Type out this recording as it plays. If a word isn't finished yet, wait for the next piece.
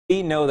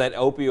We know that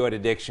opioid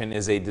addiction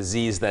is a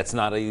disease that's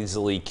not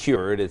easily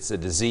cured. It's a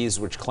disease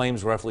which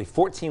claims roughly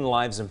 14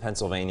 lives in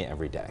Pennsylvania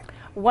every day.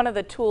 One of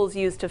the tools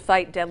used to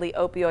fight deadly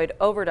opioid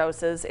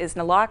overdoses is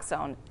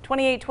naloxone.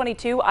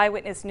 2822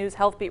 Eyewitness News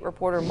Health Beat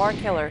reporter Mark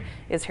Hiller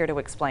is here to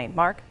explain.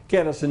 Mark?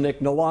 Candace and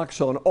Nick,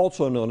 naloxone,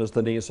 also known as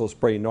the nasal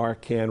spray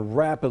Narcan,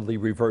 rapidly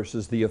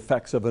reverses the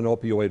effects of an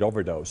opioid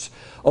overdose.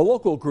 A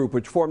local group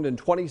which formed in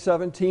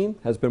 2017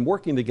 has been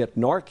working to get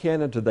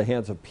Narcan into the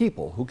hands of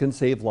people who can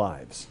save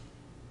lives.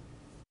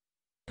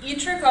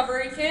 Each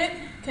recovery kit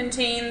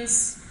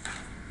contains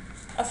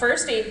a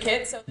first aid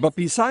kit. But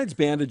besides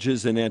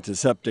bandages and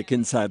antiseptic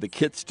inside the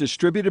kits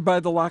distributed by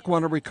the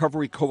Lackawanna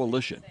Recovery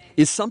Coalition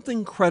is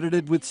something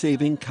credited with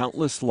saving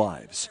countless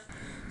lives.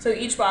 So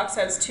each box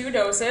has 2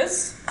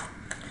 doses.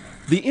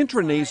 The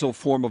intranasal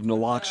form of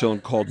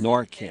naloxone called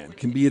Narcan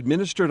can be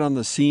administered on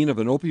the scene of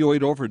an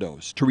opioid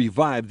overdose to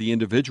revive the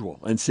individual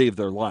and save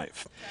their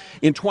life.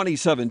 In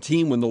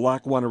 2017, when the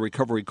Lackawanna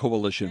Recovery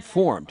Coalition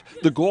formed,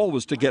 the goal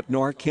was to get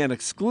Narcan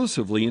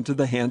exclusively into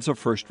the hands of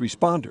first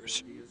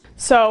responders.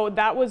 So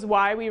that was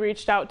why we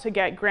reached out to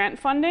get grant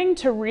funding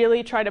to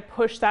really try to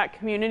push that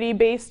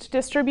community-based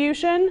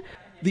distribution.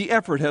 The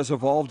effort has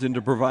evolved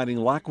into providing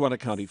Lackawanna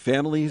County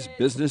families,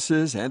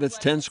 businesses, and its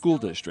 10 school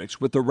districts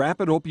with the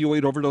rapid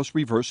opioid overdose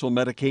reversal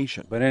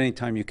medication. But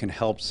anytime you can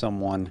help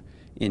someone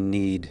in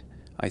need,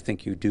 I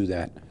think you do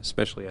that,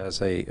 especially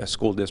as a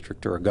school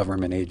district or a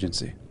government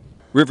agency.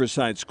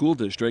 Riverside School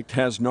District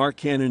has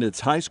Narcan in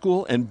its high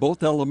school and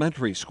both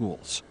elementary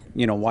schools.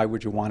 You know, why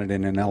would you want it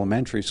in an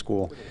elementary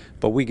school?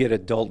 But we get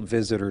adult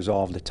visitors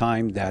all the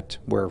time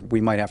where we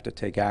might have to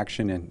take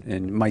action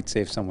and might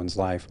save someone's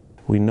life.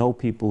 We know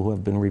people who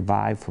have been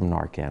revived from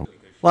Narcan.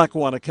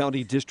 Lackawanna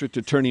County District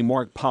Attorney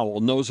Mark Powell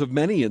knows of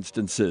many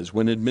instances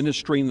when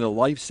administering the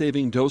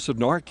life-saving dose of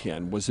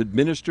Narcan was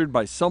administered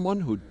by someone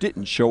who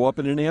didn't show up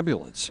in an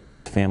ambulance.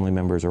 Family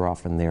members are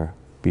often there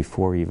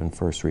before even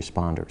first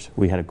responders.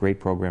 We had a great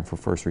program for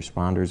first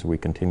responders. We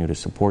continue to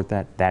support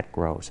that. That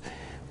grows.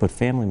 But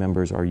family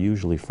members are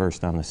usually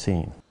first on the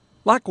scene.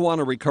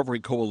 Lackawanna Recovery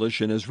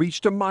Coalition has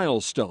reached a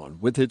milestone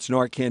with its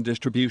Narcan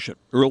distribution.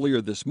 Earlier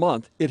this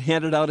month, it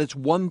handed out its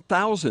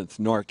 1,000th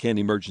Narcan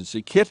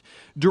emergency kit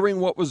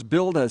during what was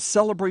billed as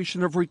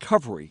Celebration of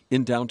Recovery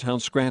in downtown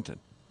Scranton.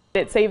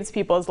 It saves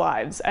people's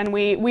lives, and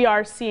we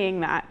are seeing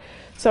that.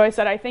 So I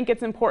said I think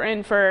it's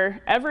important for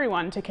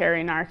everyone to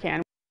carry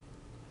Narcan.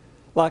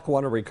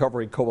 Lackawanna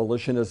Recovery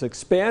Coalition has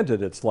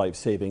expanded its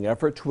life-saving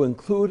effort to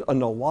include a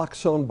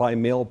naloxone by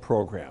mail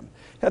program.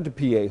 Head to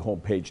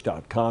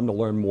PAHomepage.com to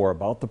learn more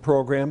about the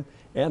program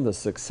and the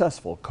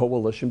successful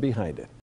coalition behind it.